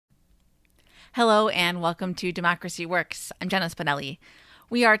Hello and welcome to Democracy Works. I'm Jenna Spinelli.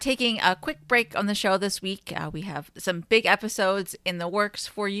 We are taking a quick break on the show this week. We have some big episodes in the works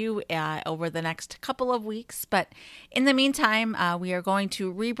for you over the next couple of weeks. But in the meantime, we are going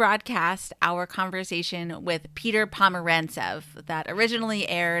to rebroadcast our conversation with Peter Pomerantsev that originally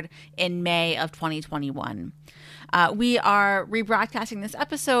aired in May of 2021. We are rebroadcasting this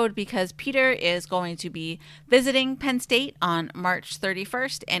episode because Peter is going to be visiting Penn State on March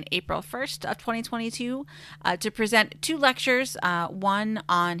 31st and April 1st of 2022 to present two lectures, one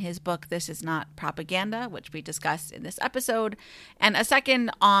on his book, This Is Not Propaganda, which we discussed in this episode, and a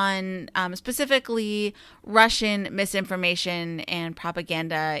second on specifically Russian misinformation and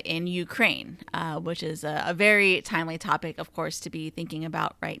propaganda in Ukraine, which is a very timely topic, of course, to be thinking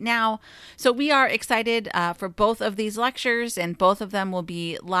about right now. So we are excited for both of these lectures, and both of them will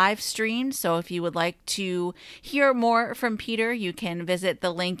be live streamed. So if you would like to hear more from Peter, you can visit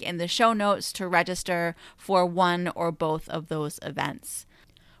the link in the show notes to register for one or both of those events.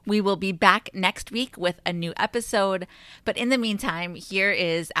 We will be back next week with a new episode, but in the meantime, here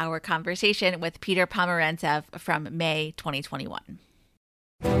is our conversation with Peter Pomerantsev from May 2021.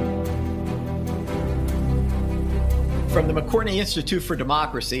 From the McCourtney Institute for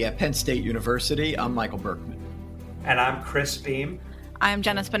Democracy at Penn State University, I'm Michael Berkman. And I'm Chris Beam. I'm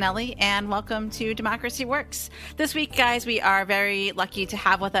Jenna Spinelli, and welcome to Democracy Works. This week, guys, we are very lucky to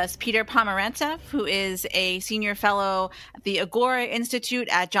have with us Peter Pomerantsev, who is a senior fellow at the Agora Institute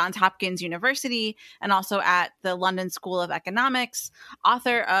at Johns Hopkins University and also at the London School of Economics,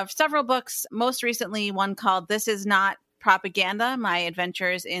 author of several books, most recently one called This Is Not Propaganda, My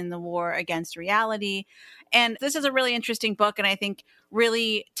Adventures in the War Against Reality. And this is a really interesting book, and I think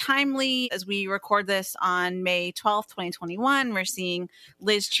really timely as we record this on May 12th, 2021. We're seeing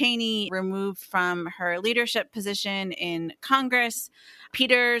Liz Cheney removed from her leadership position in Congress.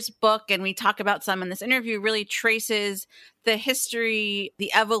 Peter's book, and we talk about some in this interview, really traces the history,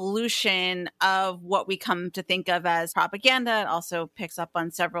 the evolution of what we come to think of as propaganda. It also picks up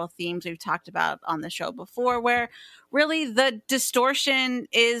on several themes we've talked about on the show before, where really the distortion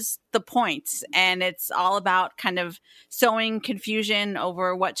is the point. And it's all about kind of sowing confusion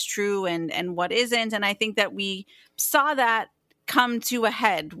over what's true and what isn't. And I think that we saw that come to a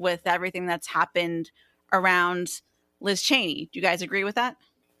head with everything that's happened around Liz Cheney. Do you guys agree with that?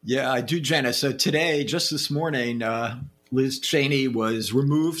 Yeah, I do, Jenna. So today, just this morning, Liz Cheney was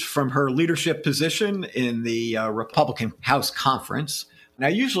removed from her leadership position in the Republican House Conference. Now,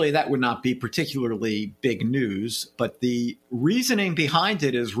 usually that would not be particularly big news, but the reasoning behind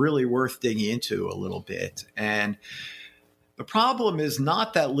it is really worth digging into a little bit. And the problem is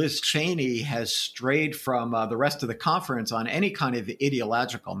not that Liz Cheney has strayed from the rest of the conference on any kind of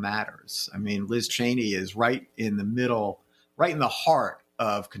ideological matters. I mean, Liz Cheney is right in the middle, right in the heart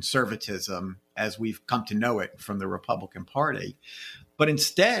of conservatism as we've come to know it from the Republican Party. But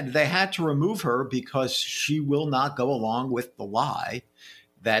instead, they had to remove her because she will not go along with the lie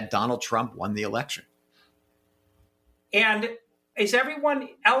that Donald Trump won the election. And is everyone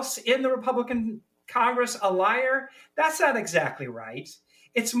else in the Republican Congress a liar? That's not exactly right.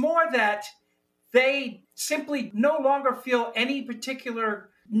 It's more that they simply no longer feel any particular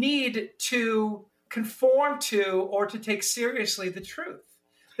need to conform to or to take seriously the truth.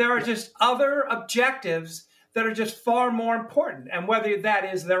 There are just other objectives that are just far more important. And whether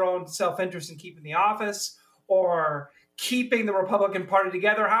that is their own self-interest in keeping the office or keeping the Republican Party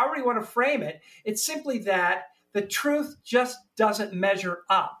together, however you want to frame it, it's simply that the truth just doesn't measure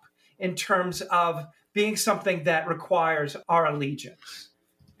up in terms of being something that requires our allegiance.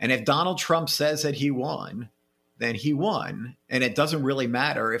 And if Donald Trump says that he won, then he won. And it doesn't really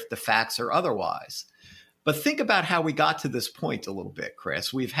matter if the facts are otherwise. But think about how we got to this point a little bit,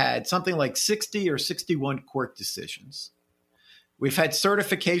 Chris. We've had something like 60 or 61 court decisions. We've had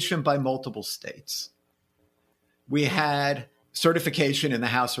certification by multiple states. We had certification in the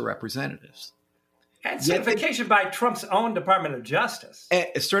House of Representatives. And certification by Trump's own Department of Justice.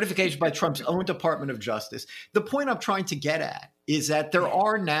 Certification by Trump's own Department of Justice. The point I'm trying to get at is that there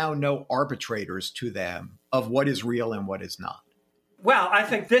are now no arbitrators to them of what is real and what is not. Well, I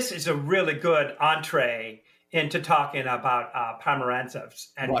think this is a really good entree into talking about Pomerantsev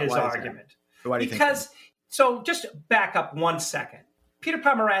and his argument. Why do you think? So just back up 1 second. Peter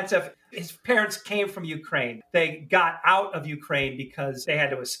Pomerantsev, his parents came from Ukraine. They got out of Ukraine because they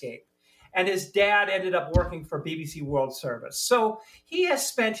had to escape. And his dad ended up working for BBC World Service. So he has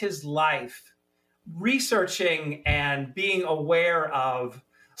spent his life researching and being aware of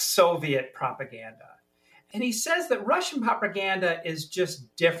Soviet propaganda. And he says that Russian propaganda is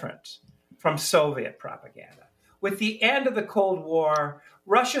just different from Soviet propaganda. With the end of the Cold War,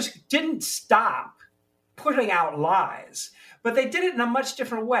 Russia didn't stop putting out lies, but they did it in a much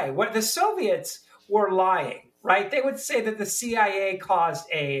different way. What the Soviets were lying, right? They would say that the CIA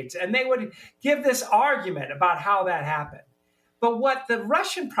caused AIDS, and they would give this argument about how that happened. But what the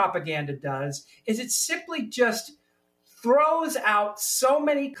Russian propaganda does is it simply just throws out so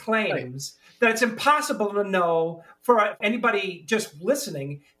many claims that it's impossible to know for anybody just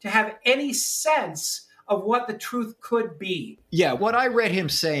listening to have any sense of what the truth could be. Yeah, what I read him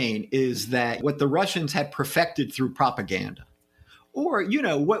saying is that what the Russians had perfected through propaganda, or,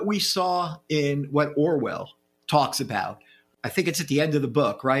 what we saw in what Orwell talks about. I think it's at the end of the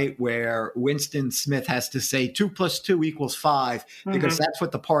book, right, where Winston Smith has to say 2 + 2 = 5 because that's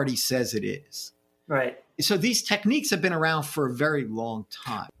what the party says it is. Right. So these techniques have been around for a very long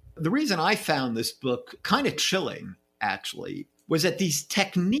time. The reason I found this book kind of chilling, actually, was that these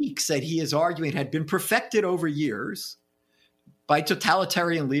techniques that he is arguing had been perfected over years by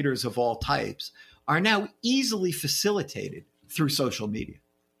totalitarian leaders of all types are now easily facilitated through social media.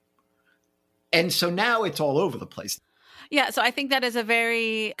 And so now it's all over the place. Yeah, so I think that is a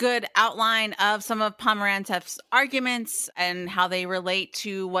very good outline of some of Pomerantsev's arguments and how they relate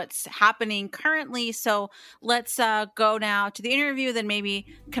to what's happening currently. So let's go now to the interview, then maybe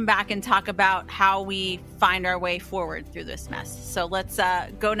come back and talk about how we find our way forward through this mess. So let's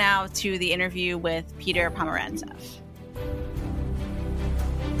go now to the interview with Peter Pomerantsev.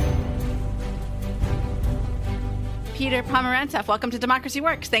 Peter Pomerantsev, welcome to Democracy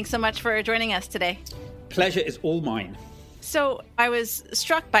Works. Thanks so much for joining us today. Pleasure is all mine. So I was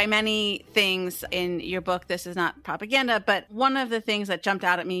struck by many things in your book. This is not propaganda, but one of the things that jumped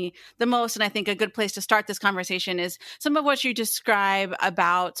out at me the most, and I think a good place to start this conversation, is some of what you describe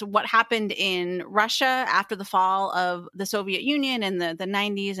about what happened in Russia after the fall of the Soviet Union in the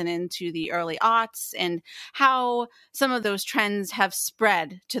 90s and into the early aughts, and how some of those trends have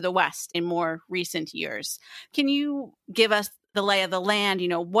spread to the West in more recent years. Can you give us the lay of the land,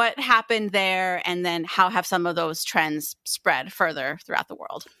 what happened there, and then how have some of those trends spread further throughout the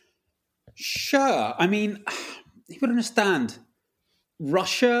world? Sure. I mean, you would understand,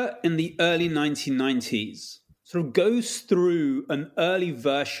 Russia in the early 1990s sort of goes through an early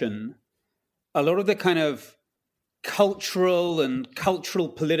version, a lot of the kind of cultural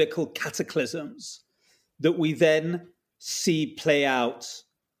political cataclysms that we then see play out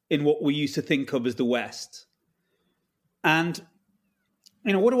in what we used to think of as the West. And,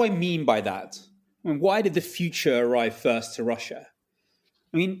 what do I mean by that? I mean, why did the future arrive first to Russia?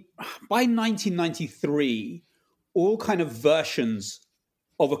 I mean, by 1993, all kind of versions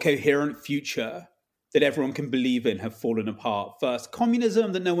of a coherent future that everyone can believe in have fallen apart. First,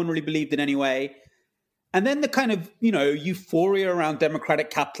 communism that no one really believed in anyway. And then the kind of, euphoria around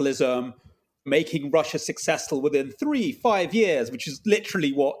democratic capitalism, making Russia successful within 3-5 years, which is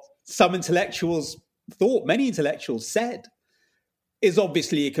literally what some intellectuals thought, many intellectuals said, is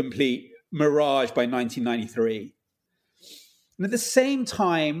obviously a complete mirage by 1993. And at the same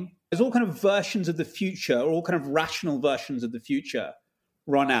time, there's all kind of versions of the future, or all kind of rational versions of the future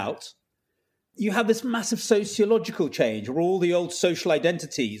run out. You have this massive sociological change where all the old social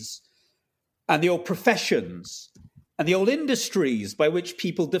identities and the old professions and the old industries by which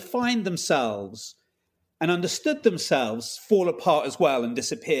people defined themselves and understood themselves fall apart as well and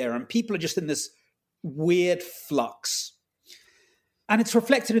disappear. And people are just in this weird flux. And it's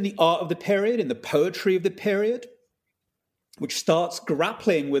reflected in the art of the period, in the poetry of the period, which starts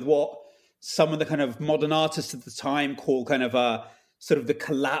grappling with what some of the kind of modern artists at the time call kind of a sort of the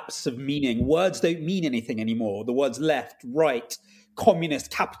collapse of meaning. Words don't mean anything anymore. The words left, right, communist,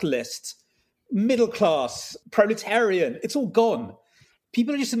 capitalist, middle class, proletarian, it's all gone.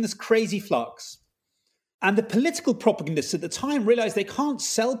 People are just in this crazy flux. And the political propagandists at the time realized they can't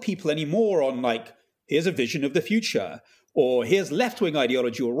sell people anymore on here's a vision of the future, or here's left-wing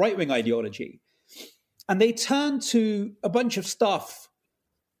ideology or right-wing ideology. And they turned to a bunch of stuff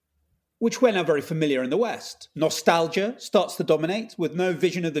which we're now very familiar in the West. Nostalgia starts to dominate. With no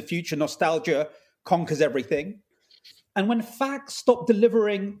vision of the future, nostalgia conquers everything. And when facts stop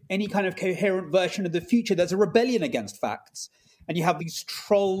delivering any kind of coherent version of the future, there's a rebellion against facts. And you have these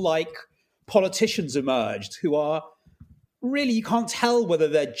troll-like politicians emerged who are really, you can't tell whether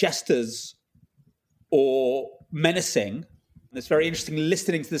they're jesters or menacing. And it's very interesting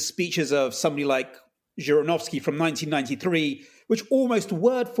listening to the speeches of somebody like Zhirinovsky from 1993, which almost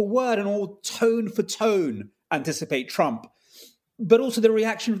word for word and all tone for tone anticipate Trump. But also the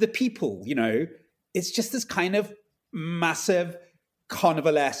reaction of the people, it's just this kind of massive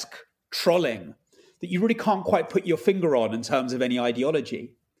carnivalesque trolling that you really can't quite put your finger on in terms of any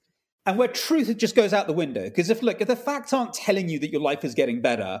ideology. and where truth just goes out the window. Because if the facts aren't telling you that your life is getting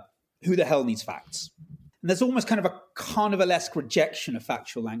better, who the hell needs facts? And there's almost kind of a carnivalesque rejection of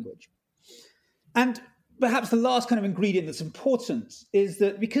factual language. And perhaps the last kind of ingredient that's important is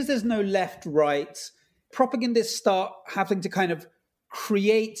that because there's no left, right, propagandists start having to kind of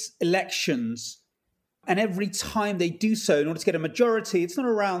create elections. And every time they do so, in order to get a majority, it's not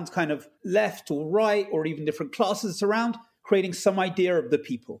around kind of left or right or even different classes. It's around creating some idea of the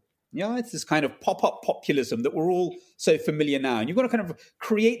people. Yeah, it's this kind of pop-up populism that we're all so familiar now. And you've got to kind of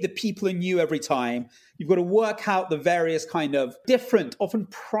create the people in you every time. You've got to work out the various kind of different, often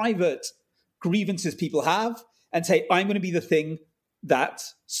private grievances people have and say, I'm going to be the thing that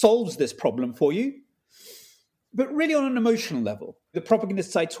solves this problem for you. But really on an emotional level, the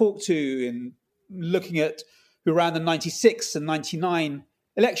propagandists I talked to in looking at who ran the 96 and 99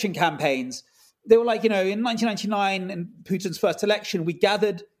 election campaigns, they were like, in 1999, in Putin's first election, we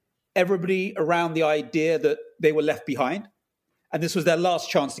gathered everybody around the idea that they were left behind. And this was their last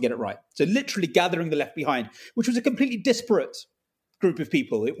chance to get it right. So literally gathering the left behind, which was a completely disparate group of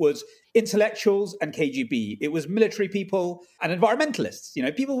people. It was intellectuals and KGB. It was military people and environmentalists,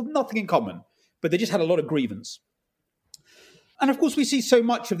 people with nothing in common, but they just had a lot of grievance. And of course, we see so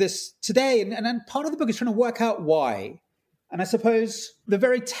much of this today. And part of the book is trying to work out why. And I suppose the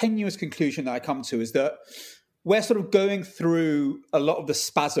very tenuous conclusion that I come to is that we're sort of going through a lot of the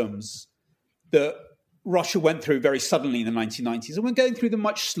spasms that Russia went through very suddenly in the 1990s. And we're going through them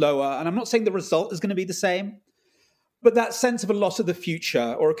much slower. And I'm not saying the result is going to be the same. But that sense of a loss of the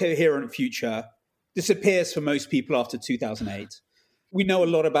future or a coherent future disappears for most people after 2008. We know a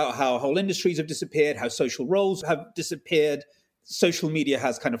lot about how whole industries have disappeared, how social roles have disappeared. Social media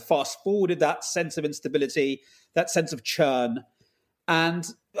has kind of fast-forwarded that sense of instability, that sense of churn. And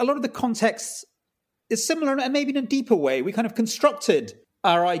a lot of the context is similar and maybe in a deeper way. We kind of constructed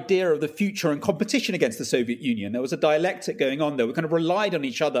our idea of the future in competition against the Soviet Union. There was a dialectic going on there. We kind of relied on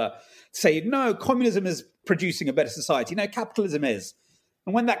each other to say, no, communism is producing a better society. No, capitalism is.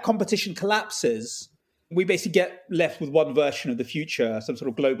 And when that competition collapses, we basically get left with one version of the future, some sort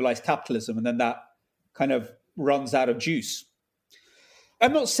of globalized capitalism, and then that kind of runs out of juice.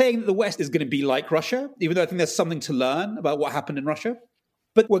 I'm not saying that the West is going to be like Russia, even though I think there's something to learn about what happened in Russia.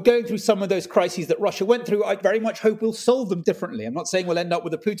 But we're going through some of those crises that Russia went through. I very much hope we'll solve them differently. I'm not saying we'll end up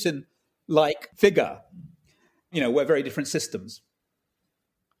with a Putin-like figure. We're very different systems.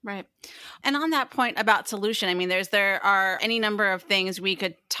 Right. And on that point about solution, there are any number of things we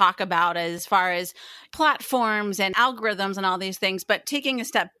could talk about as far as platforms and algorithms and all these things. But taking a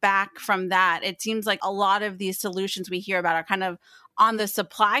step back from that, it seems like a lot of these solutions we hear about are kind of on the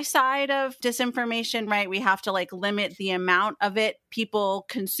supply side of disinformation, right? We have to limit the amount of it people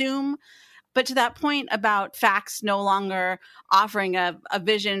consume. But to that point about facts no longer offering a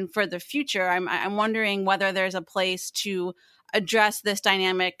vision for the future, I'm wondering whether there's a place to address this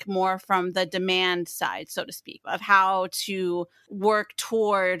dynamic more from the demand side, so to speak, of how to work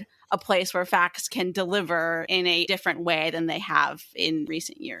toward a place where facts can deliver in a different way than they have in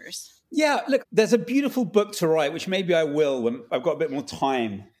recent years. Yeah, look, there's a beautiful book to write, which maybe I will when I've got a bit more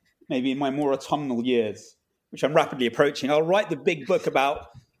time, maybe in my more autumnal years, which I'm rapidly approaching. I'll write the big book about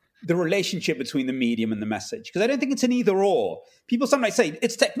the relationship between the medium and the message, because I don't think it's an either or. People sometimes say,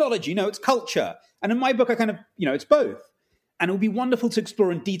 it's technology, no, it's culture. And in my book, I kind of, it's both. And it would be wonderful to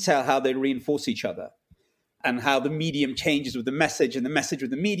explore in detail how they reinforce each other and how the medium changes with the message and the message with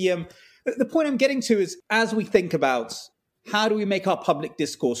the medium. The point I'm getting to is, as we think about how do we make our public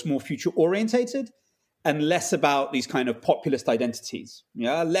discourse more future-orientated and less about these kind of populist identities,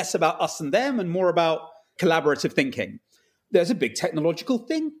 less about us and them and more about collaborative thinking. There's a big technological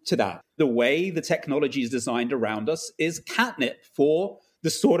thing to that. The way the technology is designed around us is catnip for the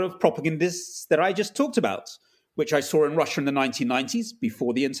sort of propagandists that I just talked about, which I saw in Russia in the 1990s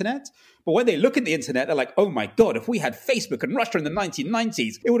before the internet. But when they look at the internet, they're like, oh my God, if we had Facebook in Russia in the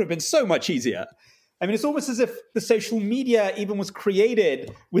 1990s, it would have been so much easier. It's almost as if the social media even was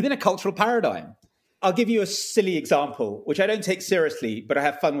created within a cultural paradigm. I'll give you a silly example, which I don't take seriously, but I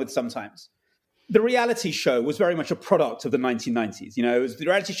have fun with sometimes. The reality show was very much a product of the 1990s. The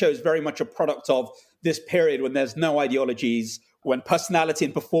reality show is very much a product of this period when there's no ideologies, when personality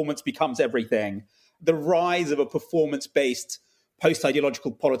and performance becomes everything. The rise of a performance-based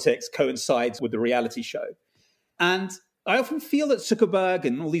post-ideological politics coincides with the reality show. And I often feel that Zuckerberg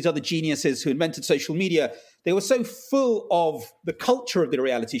and all these other geniuses who invented social media, they were so full of the culture of the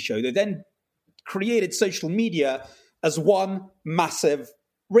reality show. They then created social media as one massive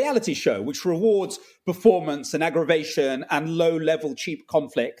reality show, which rewards performance and aggravation and low-level cheap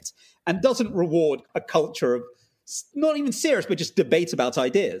conflict and doesn't reward a culture of not even serious, but just debate about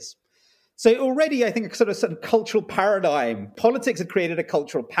ideas. So already, I think, a sort of certain cultural paradigm. Politics had created a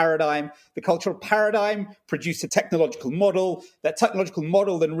cultural paradigm. The cultural paradigm produced a technological model. That technological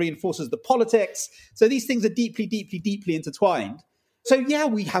model then reinforces the politics. So these things are deeply, deeply, deeply intertwined. So yeah,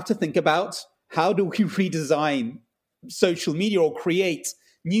 we have to think about how do we redesign social media or create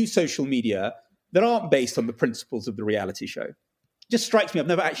new social media that aren't based on the principles of the reality show. It just strikes me. I've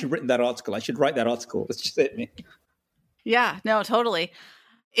never actually written that article. I should write that article. That's just hit me. Yeah, no, totally.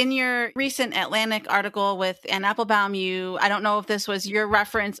 In your recent Atlantic article with Anne Applebaum, I don't know if this was your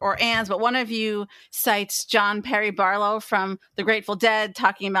reference or Anne's, but one of you cites John Perry Barlow from the Grateful Dead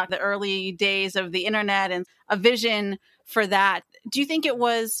talking about the early days of the internet and a vision for that. Do you think it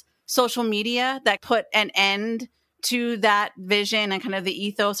was social media that put an end to that vision and kind of the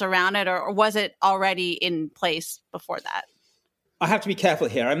ethos around it, or was it already in place before that? I have to be careful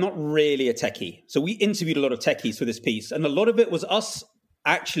here. I'm not really a techie. So we interviewed a lot of techies for this piece, and a lot of it was us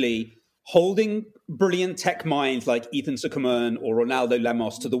actually holding brilliant tech minds like Ethan Zuckerman or Ronaldo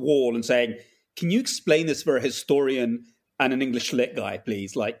Lemos to the wall and saying, can you explain this for a historian and an English lit guy,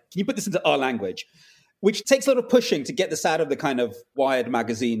 please? Like, can you put this into our language? Which takes a lot of pushing to get this out of the kind of Wired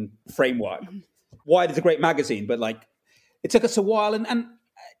magazine framework. Wired is a great magazine, but like it took us a while. And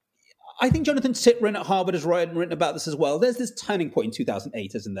I think Jonathan Sitrin at Harvard has written about this as well. There's this turning point in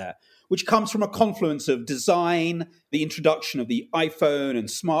 2008, isn't there? Which comes from a confluence of design, the introduction of the iPhone and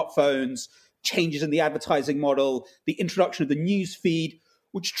smartphones, changes in the advertising model, the introduction of the news feed,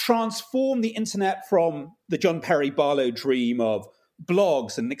 which transformed the internet from the John Perry Barlow dream of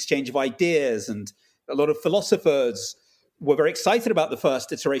blogs and exchange of ideas. And a lot of philosophers were very excited about the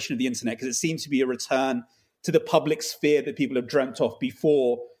first iteration of the internet because it seemed to be a return to the public sphere that people have dreamt of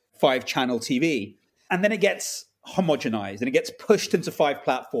before 5-channel TV. And then it gets homogenized and it gets pushed into 5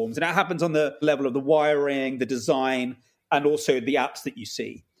 platforms. And that happens on the level of the wiring, the design, and also the apps that you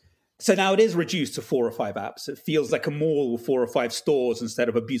see. So now it is reduced to 4 or 5 apps. It feels like a mall with 4 or 5 stores instead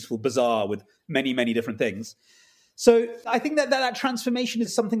of a beautiful bazaar with many, many different things. So I think that transformation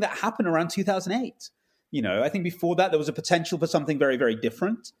is something that happened around 2008. You know, I think before that, there was a potential for something very, very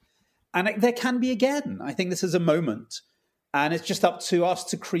different. And there can be again. I think this is a moment. And it's just up to us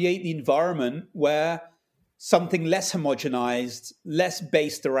to create the environment where something less homogenized, less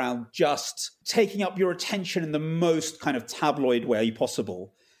based around just taking up your attention in the most kind of tabloid way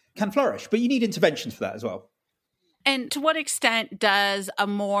possible can flourish. But you need interventions for that as well. And to what extent does a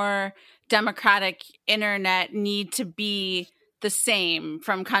more democratic internet need to be the same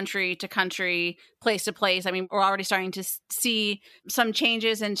from country to country, place to place? I mean, we're already starting to see some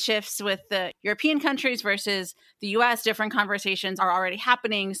changes and shifts with the European countries versus the US. Different conversations are already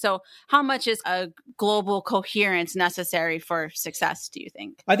happening. So how much is a global coherence necessary for success, do you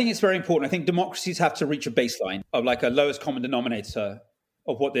think? I think it's very important. I think democracies have to reach a baseline of like a lowest common denominator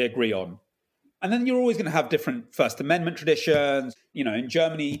of what they agree on. And then you're always going to have different First Amendment traditions. You know, in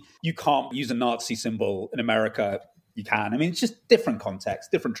Germany, you can't use a Nazi symbol. In America, you can. I mean, it's just different contexts,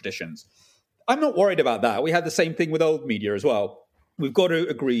 different traditions. I'm not worried about that. We had the same thing with old media as well. We've got to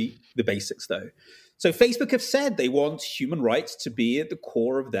agree the basics, though. So Facebook have said they want human rights to be at the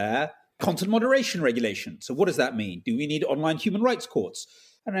core of their content moderation regulation. So what does that mean? Do we need online human rights courts?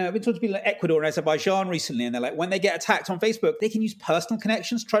 I don't know, I've been talking to people like Ecuador and Azerbaijan recently, and they're like, when they get attacked on Facebook, they can use personal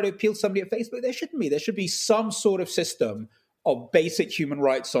connections to try to appeal to somebody at Facebook. There shouldn't be. There should be some sort of system of basic human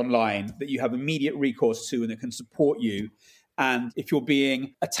rights online that you have immediate recourse to and that can support you. And if you're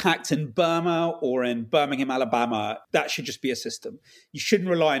being attacked in Burma or in Birmingham, Alabama, that should just be a system. You shouldn't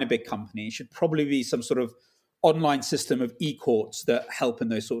rely on a big company. It should probably be some sort of online system of e-courts that help in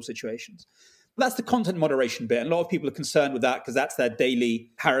those sort of situations. That's the content moderation bit. And a lot of people are concerned with that because that's their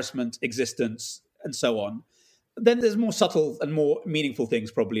daily harassment, existence, and so on. Then there's more subtle and more meaningful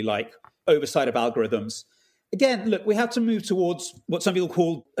things, probably like oversight of algorithms. Again, look, we have to move towards what some people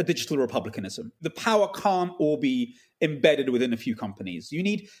call a digital republicanism. The power can't all be embedded within a few companies. You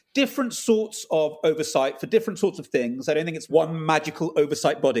need different sorts of oversight for different sorts of things. I don't think it's one magical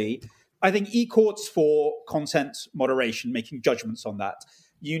oversight body. I think e-courts for content moderation, making judgments on that.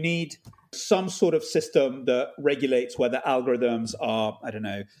 You need some sort of system that regulates whether algorithms are, I don't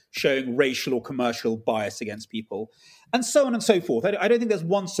know, showing racial or commercial bias against people, and so on and so forth. I don't think there's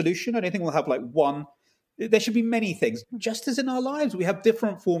one solution. I don't think we'll have like one. There should be many things. Just as in our lives, we have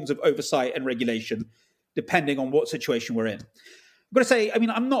different forms of oversight and regulation depending on what situation we're in. I've got to say, I mean,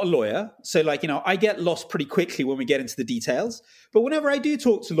 I'm not a lawyer. So like, you know, I get lost pretty quickly when we get into the details. But whenever I do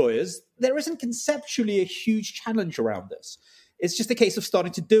talk to lawyers, there isn't conceptually a huge challenge around this. It's just a case of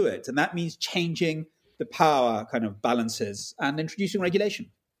starting to do it. And that means changing the power kind of balances and introducing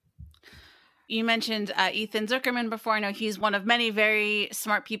regulation. You mentioned Ethan Zuckerman before. I know he's one of many very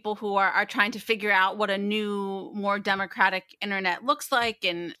smart people who are trying to figure out what a new, more democratic internet looks like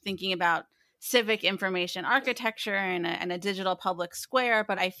and thinking about civic information architecture and a digital public square.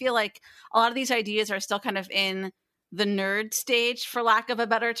 But I feel like a lot of these ideas are still kind of in the nerd stage, for lack of a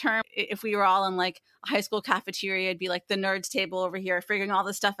better term. If we were all in like a high school cafeteria, it'd be like the nerds table over here figuring all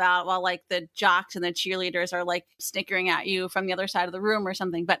this stuff out while like the jocks and the cheerleaders are like snickering at you from the other side of the room or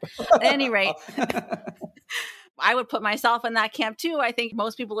something. But at any rate, I would put myself in that camp too. I think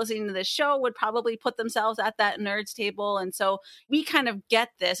most people listening to this show would probably put themselves at that nerds table. And so we kind of get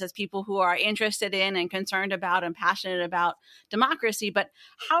this as people who are interested in and concerned about and passionate about democracy. But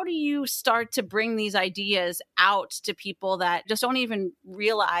how do you start to bring these ideas out to people that just don't even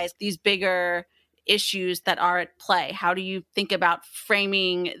realize these bigger issues that are at play? How do you think about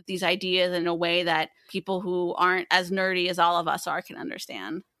framing these ideas in a way that people who aren't as nerdy as all of us are can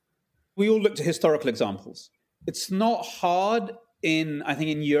understand? We all look to historical examples. It's not hard I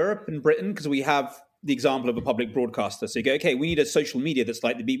think in Europe and Britain, because we have the example of a public broadcaster. So you go, okay, we need a social media that's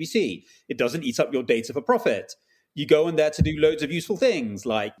like the BBC. It doesn't eat up your data for profit. You go in there to do loads of useful things,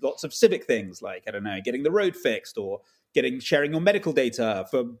 like lots of civic things, like, I don't know, getting the road fixed or sharing your medical data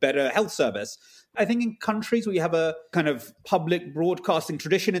for better health service. I think in countries where you have a kind of public broadcasting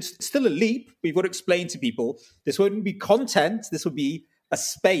tradition, it's still a leap. We've got to explain to people, this wouldn't be content, this would be a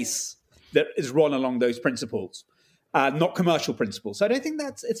space that is run along those principles, not commercial principles. So I don't think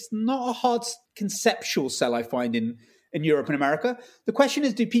it's not a hard conceptual sell I find in Europe and America. The question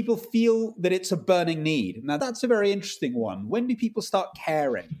is, do people feel that it's a burning need? Now, that's a very interesting one. When do people start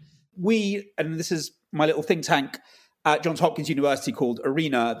caring? And this is my little think tank at Johns Hopkins University called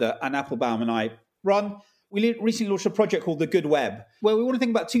ARENA that Anne Applebaum and I run. We recently launched a project called The Good Web, where we want to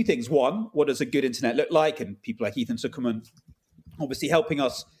think about two things. One, what does a good internet look like? And people like Ethan Zuckerman obviously helping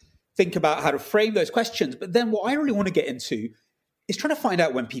us think about how to frame those questions. But then what I really want to get into is trying to find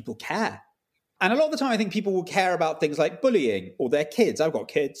out when people care. And a lot of the time, I think people will care about things like bullying or their kids. I've got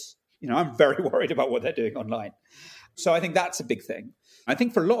kids. I'm very worried about what they're doing online. So I think that's a big thing. I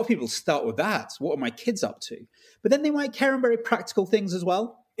think for a lot of people, start with that. What are my kids up to? But then they might care on very practical things as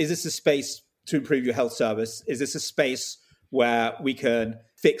well. Is this a space to improve your health service? Is this a space where we can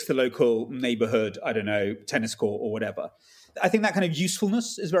fix the local neighborhood, I don't know, tennis court or whatever? I think that kind of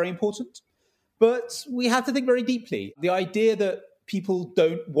usefulness is very important. But we have to think very deeply. The idea that people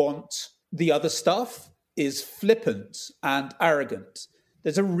don't want the other stuff is flippant and arrogant.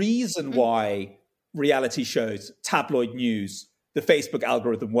 There's a reason why reality shows, tabloid news, the Facebook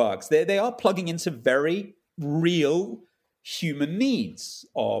algorithm works. They are plugging into very real human needs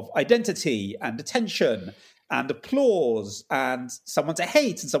of identity and attention and applause and someone to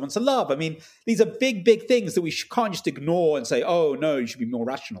hate and someone to love. I mean, these are big, big things that we can't just ignore and say, oh, no, you should be more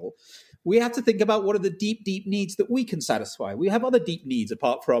rational. We have to think about what are the deep, deep needs that we can satisfy. We have other deep needs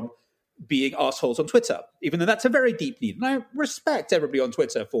apart from being assholes on Twitter, even though that's a very deep need. And I respect everybody on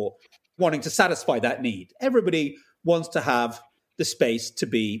Twitter for wanting to satisfy that need. Everybody wants to have the space to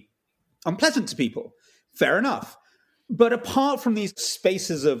be unpleasant to people. Fair enough. But apart from these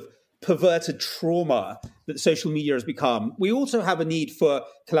spaces of perverted trauma that social media has become, we also have a need for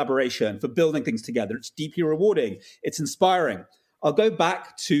collaboration, for building things together. It's deeply rewarding. It's inspiring. I'll go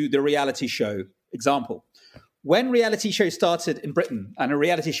back to the reality show example. When reality shows started in Britain, and a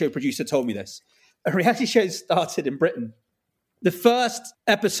reality show producer told me this, a reality show started in Britain, the first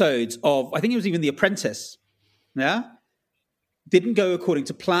episodes of, I think it was even The Apprentice, didn't go according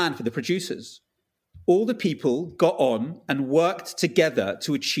to plan for the producers. All the people got on and worked together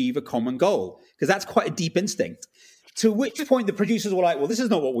to achieve a common goal, because that's quite a deep instinct. To which point the producers were like, well, this is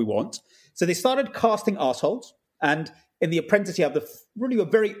not what we want. So they started casting assholes. And in The Apprentice, you have really a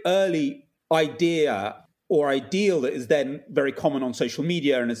very early idea or ideal that is then very common on social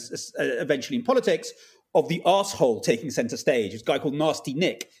media and is eventually in politics of the asshole taking center stage. It's a guy called Nasty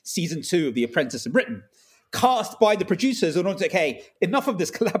Nick, season 2 of The Apprentice in Britain. Cast by the producers in order to, okay, enough of this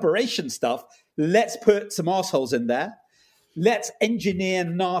collaboration stuff. Let's put some assholes in there. Let's engineer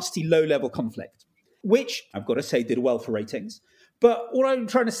nasty low-level conflict, which I've got to say did well for ratings. But what I'm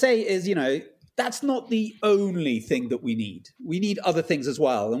trying to say is, that's not the only thing that we need. We need other things as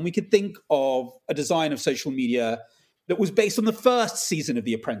well. And we could think of a design of social media that was based on the first season of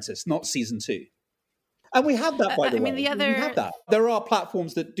The Apprentice, not season 2. And we have that, by the way. We have that. There are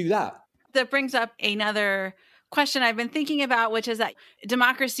platforms that do that. That brings up another question I've been thinking about, which is that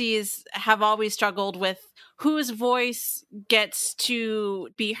democracies have always struggled with whose voice gets to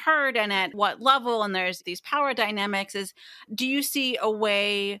be heard and at what level. And there's these power dynamics. Do you see a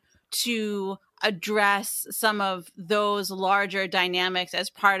way to address some of those larger dynamics as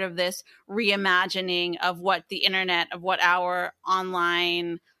part of this reimagining of what the internet, of what our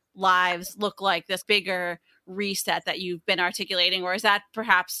online lives look like, this bigger reset that you've been articulating? Or is that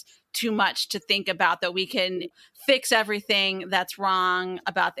perhaps too much to think about, that we can fix everything that's wrong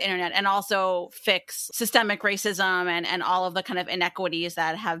about the internet and also fix systemic racism and all of the kind of inequities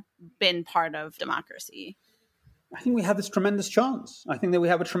that have been part of democracy? I think we have this tremendous chance. I think that we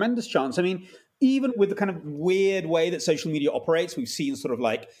have a tremendous chance. I mean, even with the kind of weird way that social media operates, we've seen sort of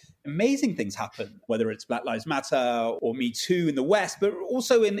like amazing things happen, whether it's Black Lives Matter or Me Too in the West, but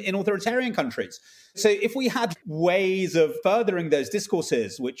also in authoritarian countries. So if we had ways of furthering those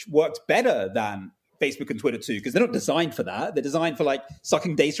discourses, which worked better than Facebook and Twitter too, because they're not designed for that. They're designed for like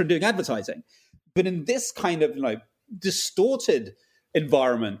sucking data and doing advertising. But in this kind of distorted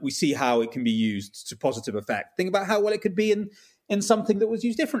environment, we see how it can be used to positive effect. Think about how well it could be in something that was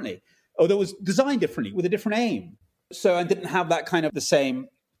used differently, or that was designed differently with a different aim. So I didn't have that kind of the same,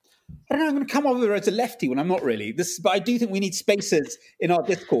 I don't know, I'm going to come over as a lefty when I'm not really. But I do think we need spaces in our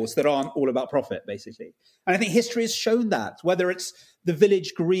discourse that aren't all about profit, basically. And I think history has shown that, whether it's the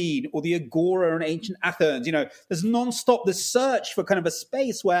village green or the agora in ancient Athens, there's nonstop this search for kind of a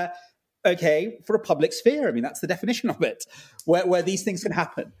space where, okay, for a public sphere. I mean, that's the definition of it, where these things can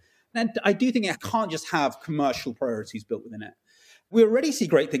happen. And I do think it can't just have commercial priorities built within it. We already see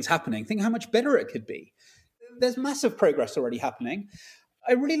great things happening. Think how much better it could be. There's massive progress already happening.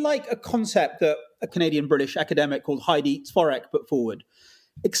 I really like a concept that a Canadian-British academic called Heidi Tvorek put forward,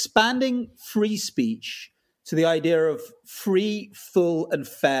 expanding free speech to the idea of free, full, and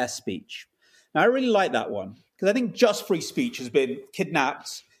fair speech. Now, I really like that one, because I think just free speech has been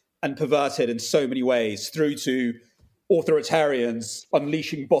kidnapped and perverted in so many ways, through to authoritarians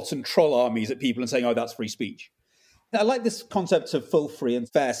unleashing bot and troll armies at people and saying, oh, that's free speech. I like this concept of full, free, and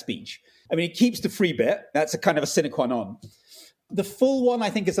fair speech. I mean, it keeps the free bit. That's a kind of a sine qua non. The full one, I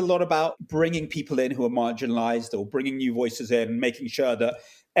think, is a lot about bringing people in who are marginalized, or bringing new voices in, making sure that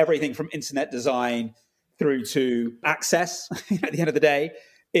everything from internet design through to access at the end of the day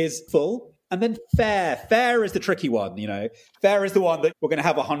is full. And then fair. Fair is the tricky one, Fair is the one that we're going to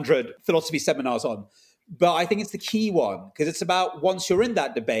have 100 philosophy seminars on. But I think it's the key one, because it's about, once you're in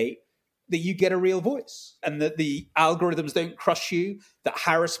that debate, that you get a real voice, and that the algorithms don't crush you, that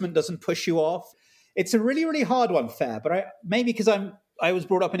harassment doesn't push you off. It's a really, really hard one, fair. But maybe because I was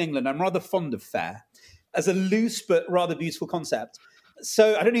brought up in England, I'm rather fond of fair as a loose but rather beautiful concept.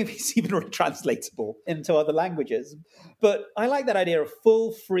 So I don't know if it's even really translatable into other languages. But I like that idea of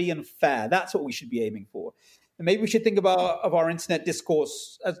full, free, and fair. That's what we should be aiming for. And maybe we should think of our internet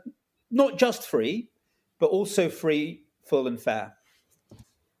discourse as not just free, but also free, full, and fair.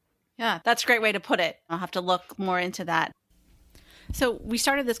 Yeah, that's a great way to put it. I'll have to look more into that. So we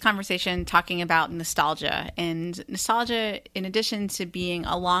started this conversation talking about nostalgia, and nostalgia, in addition to being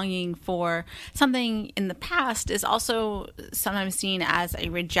a longing for something in the past, is also sometimes seen as a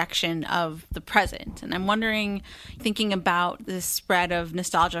rejection of the present. And I'm wondering, thinking about the spread of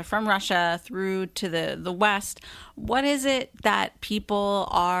nostalgia from Russia through to the West, what is it that people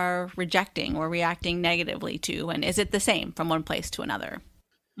are rejecting or reacting negatively to? And is it the same from one place to another?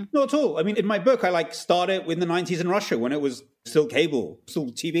 Not at all. I mean, in my book, I started in the 90s in Russia, when it was still cable, still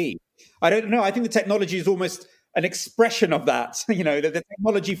TV. I don't know. I think the technology is almost an expression of that. The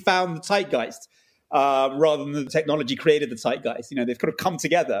technology found the zeitgeist rather than the technology created the zeitgeist. They've kind of come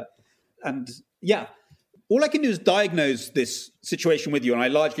together. And yeah, all I can do is diagnose this situation with you. And I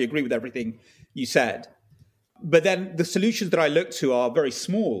largely agree with everything you said. But then the solutions that I look to are very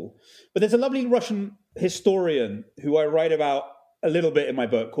small. But there's a lovely Russian historian who I write about a little bit in my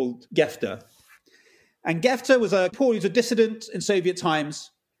book, called Gefter. And Gefter was a dissident in Soviet times.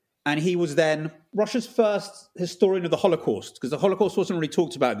 And he was then Russia's first historian of the Holocaust, because the Holocaust wasn't really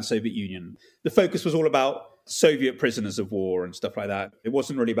talked about in the Soviet Union. The focus was all about Soviet prisoners of war and stuff like that. It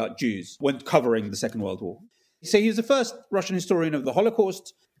wasn't really about Jews when covering the Second World War. So he was the first Russian historian of the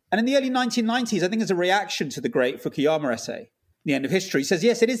Holocaust. And in the early 1990s, I think as a reaction to the great Fukuyama essay, The End of History, he says,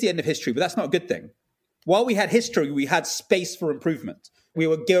 yes, it is the end of history, but that's not a good thing. While we had history, we had space for improvement. We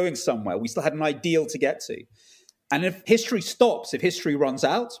were going somewhere. We still had an ideal to get to. And if history stops, if history runs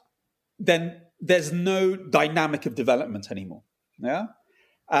out, then there's no dynamic of development anymore. Yeah.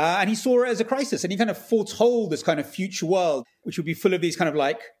 And he saw it as a crisis, and he kind of foretold this kind of future world, which would be full of these kind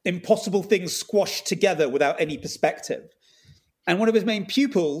of impossible things squashed together without any perspective. And one of his main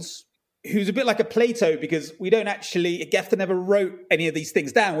pupils, who's a bit like a Plato, because Gefter never wrote any of these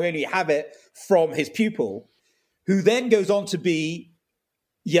things down. We only have it from his pupil, who then goes on to be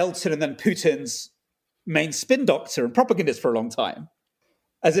Yeltsin and then Putin's main spin doctor and propagandist for a long time.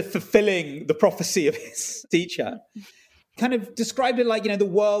 as if fulfilling the prophecy of his teacher, kind of described it like, the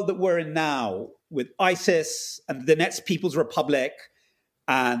world that we're in now with ISIS and the Donetsk People's Republic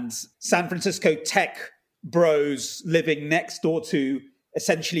and San Francisco tech bros living next door to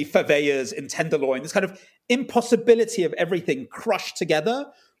essentially favelas in Tenderloin, this kind of impossibility of everything crushed together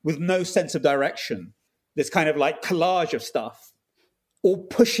with no sense of direction, this kind of like collage of stuff, all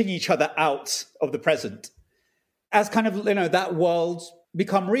pushing each other out of the present as kind of, that world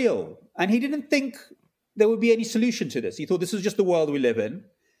become real. And he didn't think there would be any solution to this. He thought this is just the world we live in,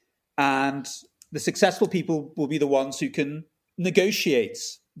 and the successful people will be the ones who can negotiate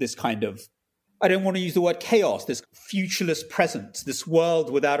this kind of, I don't want to use the word chaos, this futureless present, this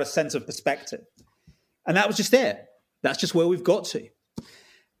world without a sense of perspective. And that was just it. That's just where we've got to.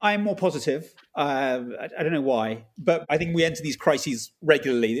 I'm more positive. I don't know why, but I think we enter these crises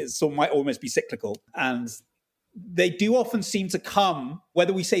regularly. It might almost be cyclical. And they do often seem to come,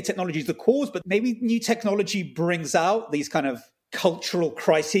 whether we say technology is the cause, but maybe new technology brings out these kind of cultural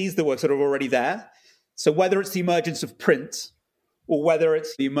crises that were sort of already there. So whether it's the emergence of print or whether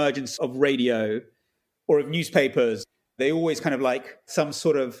it's the emergence of radio or of newspapers, they always kind of like some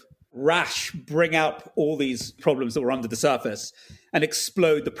sort of rash bring up all these problems that were under the surface and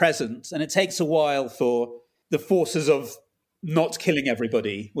explode the present. And it takes a while for the forces of not killing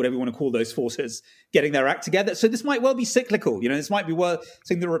everybody, whatever you want to call those forces, getting their act together. So this might well be cyclical. This might be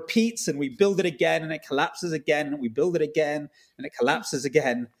something that repeats, and we build it again and it collapses again, and we build it again and it collapses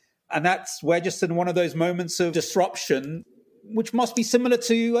again. And we're just in one of those moments of disruption, which must be similar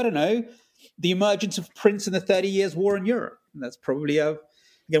to, I don't know, the emergence of print in the 30 Years' War in Europe. And that's probably, again,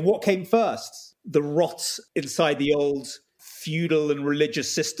 what came first? The rot inside the old feudal and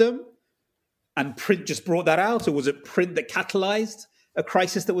religious system, and print just brought that out? Or was it print that catalyzed a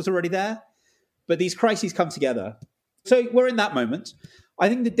crisis that was already there? But these crises come together. So we're in that moment. I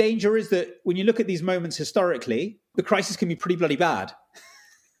think the danger is that when you look at these moments historically, the crisis can be pretty bloody bad.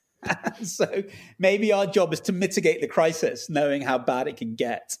 So maybe our job is to mitigate the crisis, knowing how bad it can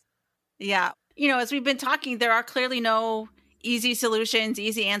get. Yeah. As we've been talking, there are clearly no easy solutions,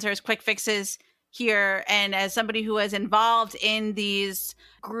 easy answers, quick fixes here. And as somebody who is involved in these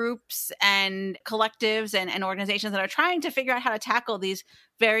groups and collectives and organizations that are trying to figure out how to tackle these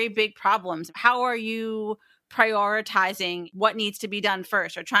very big problems, how are you prioritizing what needs to be done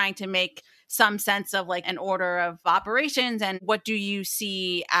first, or trying to make some sense of like an order of operations? And what do you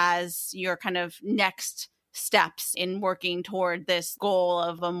see as your kind of next steps in working toward this goal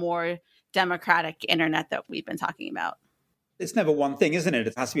of a more democratic internet that we've been talking about? It's never one thing, isn't it?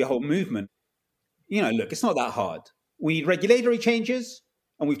 It has to be a whole movement. Look, it's not that hard. We need regulatory changes,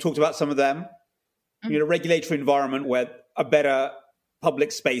 and we've talked about some of them. We need a regulatory environment where a better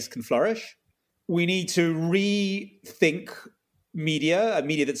public space can flourish. We need to rethink media, a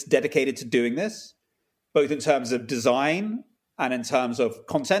media that's dedicated to doing this, both in terms of design and in terms of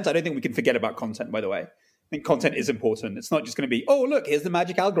content. I don't think we can forget about content, by the way. I think content is important. It's not just going to be, oh, look, here's the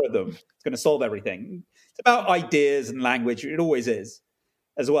magic algorithm. It's going to solve everything. It's about ideas and language. It always is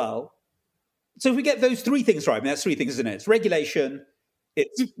as well. So if we get those three things right, that's three things, isn't it? It's regulation,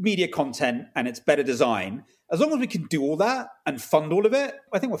 it's media content, and it's better design. As long as we can do all that and fund all of it,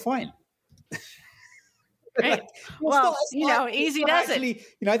 I think we're fine. Great. Well, easy does it.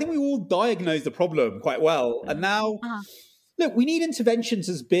 I think we all diagnosed the problem quite well. And now, look, we need interventions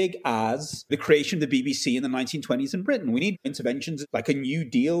as big as the creation of the BBC in the 1920s in Britain. We need interventions like a New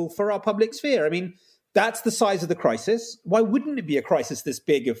Deal for our public sphere. I mean, that's the size of the crisis. Why wouldn't it be a crisis this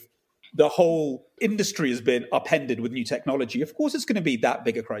big if the whole industry has been upended with new technology? Of course, it's going to be that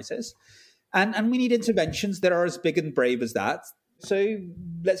big a crisis. And we need interventions that are as big and brave as that. So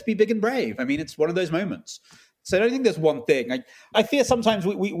let's be big and brave. I mean, it's one of those moments. So I don't think there's one thing. I fear sometimes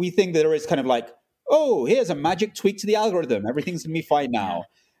we think that there is kind of like, oh, here's a magic tweak to the algorithm. Everything's going to be fine now.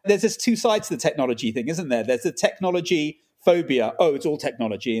 There's this two sides to the technology thing, isn't there? There's the technology phobia. Oh, it's all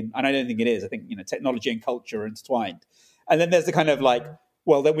technology. And I don't think it is. I think, technology and culture are intertwined. And then there's the kind of like,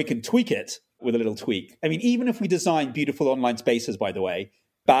 well, then we can tweak it with a little tweak. I mean, even if we design beautiful online spaces, by the way,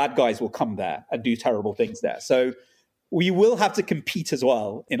 bad guys will come there and do terrible things there. So we will have to compete as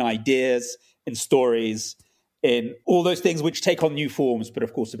well in ideas, in stories, in all those things which take on new forms, but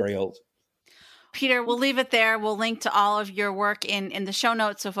of course are very old. Peter, we'll leave it there. We'll link to all of your work in the show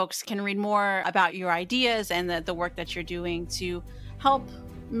notes so folks can read more about your ideas and the work that you're doing to help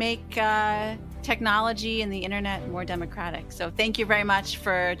make technology and the internet more democratic. So thank you very much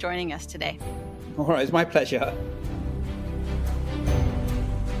for joining us today. All right, it's my pleasure.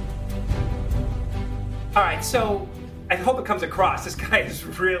 All right, so I hope it comes across. This guy is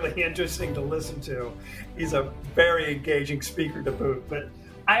really interesting to listen to. He's a very engaging speaker to boot. But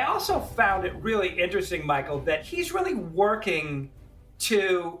I also found it really interesting, Michael, that he's really working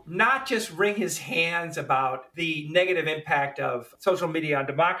to not just wring his hands about the negative impact of social media on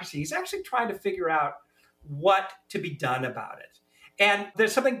democracy. He's actually trying to figure out what to be done about it. And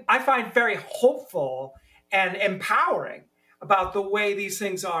there's something I find very hopeful and empowering about the way these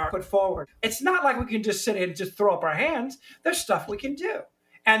things are put forward. It's not like we can just sit and just throw up our hands. There's stuff we can do,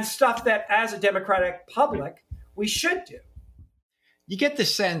 and stuff that as a democratic public, we should do. You get the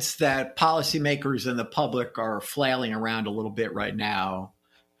sense that policymakers and the public are flailing around a little bit right now,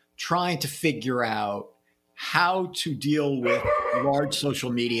 trying to figure out how to deal with large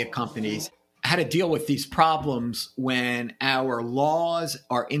social media companies, how to deal with these problems when our laws,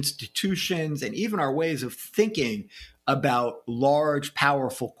 our institutions, and even our ways of thinking about large,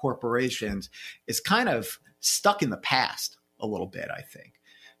 powerful corporations is kind of stuck in the past a little bit, I think.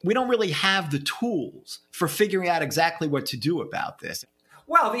 We don't really have the tools for figuring out exactly what to do about this.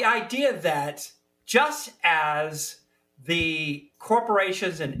 Well, the idea that just as the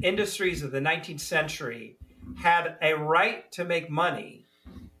corporations and industries of the 19th century had a right to make money,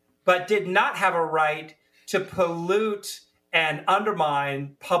 but did not have a right to pollute and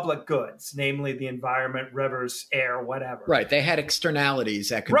undermine public goods, namely the environment, rivers, air, whatever. Right. They had externalities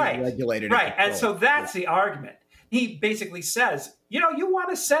that could be regulated. Right. And so that's the argument. He basically says, you want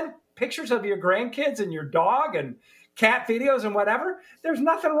to send pictures of your grandkids and your dog and cat videos and whatever, there's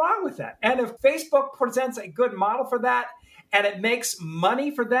nothing wrong with that. And if Facebook presents a good model for that and it makes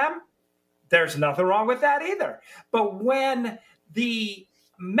money for them, there's nothing wrong with that either. But when the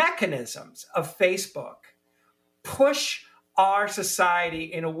mechanisms of Facebook push our society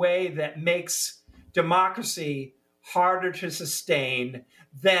in a way that makes democracy harder to sustain,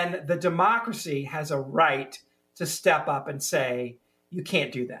 then the democracy has a right to step up and say, you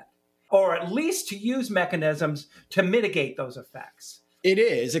can't do that. Or at least to use mechanisms to mitigate those effects. It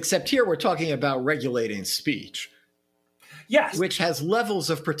is, except here we're talking about regulating speech. Yes. Which has levels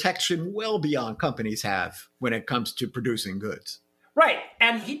of protection well beyond companies have when it comes to producing goods. Right.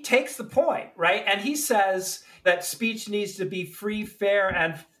 And he takes the point, right? And he says that speech needs to be free, fair,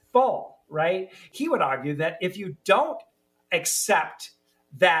 and full, right? He would argue that if you don't accept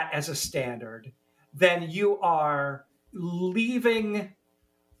that as a standard, then you are leaving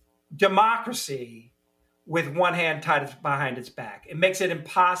democracy with one hand tied behind its back. It makes it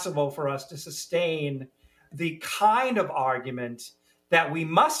impossible for us to sustain the kind of argument that we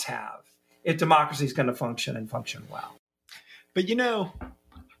must have if democracy is going to function and function well. But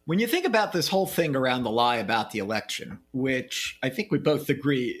when you think about this whole thing around the lie about the election, which I think we both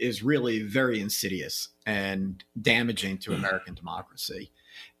agree is really very insidious and damaging to American democracy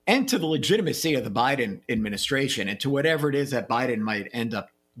and to the legitimacy of the Biden administration and to whatever it is that Biden might end up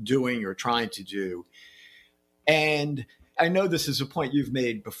doing or trying to do. And I know this is a point you've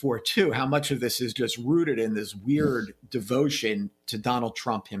made before, too, how much of this is just rooted in this weird devotion to Donald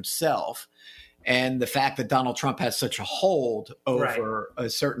Trump himself and the fact that Donald Trump has such a hold over a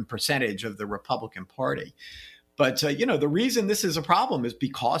certain percentage of the Republican Party. But, the reason this is a problem is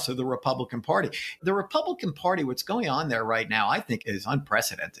because of the Republican Party. The Republican Party, what's going on there right now, I think is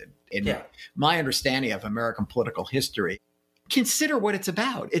unprecedented in my understanding of American political history. Consider what it's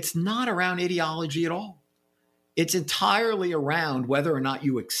about. It's not around ideology at all. It's entirely around whether or not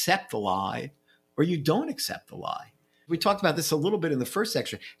you accept the lie or you don't accept the lie. We talked about this a little bit in the first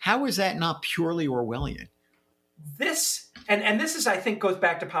section. How is that not purely Orwellian? This, and this is, I think, goes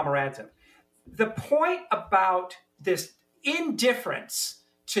back to Pomerantsev. The point about this indifference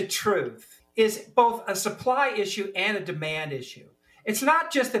to truth is both a supply issue and a demand issue. It's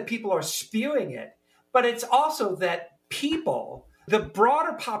not just that people are spewing it, but it's also that people, the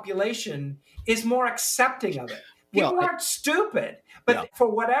broader population, is more accepting of it. People aren't stupid, but for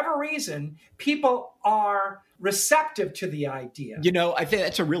whatever reason, people are receptive to the idea. I think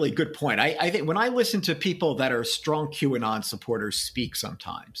that's a really good point. I think when I listen to people that are strong QAnon supporters speak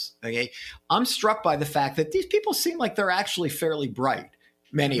sometimes, I'm struck by the fact that these people seem like they're actually fairly bright,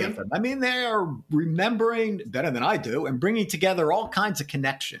 many of them. I mean, they are remembering better than I do and bringing together all kinds of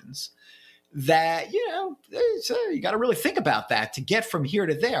connections that, you got to really think about that to get from here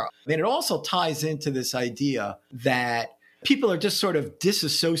to there. I mean, it also ties into this idea that people are just sort of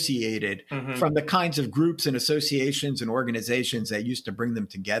disassociated from the kinds of groups and associations and organizations that used to bring them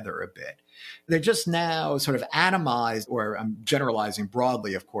together a bit. They're just now sort of atomized, or I'm generalizing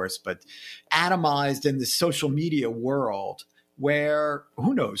broadly, of course, but atomized in the social media world where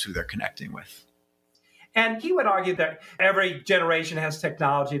who knows who they're connecting with. And he would argue that every generation has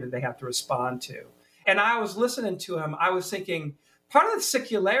technology that they have to respond to. And I was listening to him, I was thinking, part of the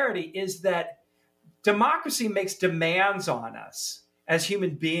secularity is that democracy makes demands on us as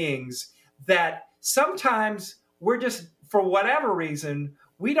human beings that sometimes we're just, for whatever reason,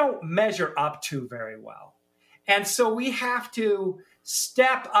 we don't measure up to very well. And so we have to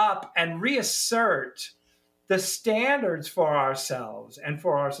step up and reassert the standards for ourselves and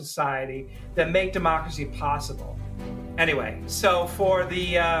for our society that make democracy possible. Anyway, so for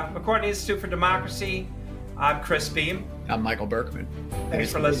the McCourtney Institute for Democracy, I'm Chris Beam. I'm Michael Berkman.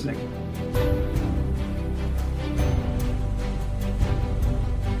 Thanks for listening.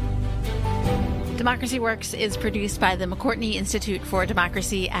 Democracy Works is produced by the McCourtney Institute for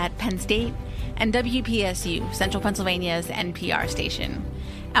Democracy at Penn State and WPSU, Central Pennsylvania's NPR station.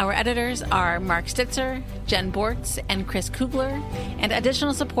 Our editors are Mark Stitzer, Jen Bortz, and Chris Kugler, and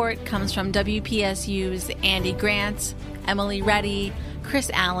additional support comes from WPSU's Andy Grant, Emily Reddy,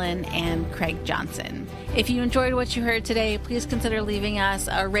 Chris Allen, and Craig Johnson. If you enjoyed what you heard today, please consider leaving us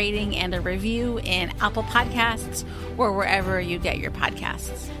a rating and a review in Apple Podcasts or wherever you get your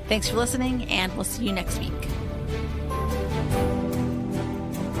podcasts. Thanks for listening, and we'll see you next week.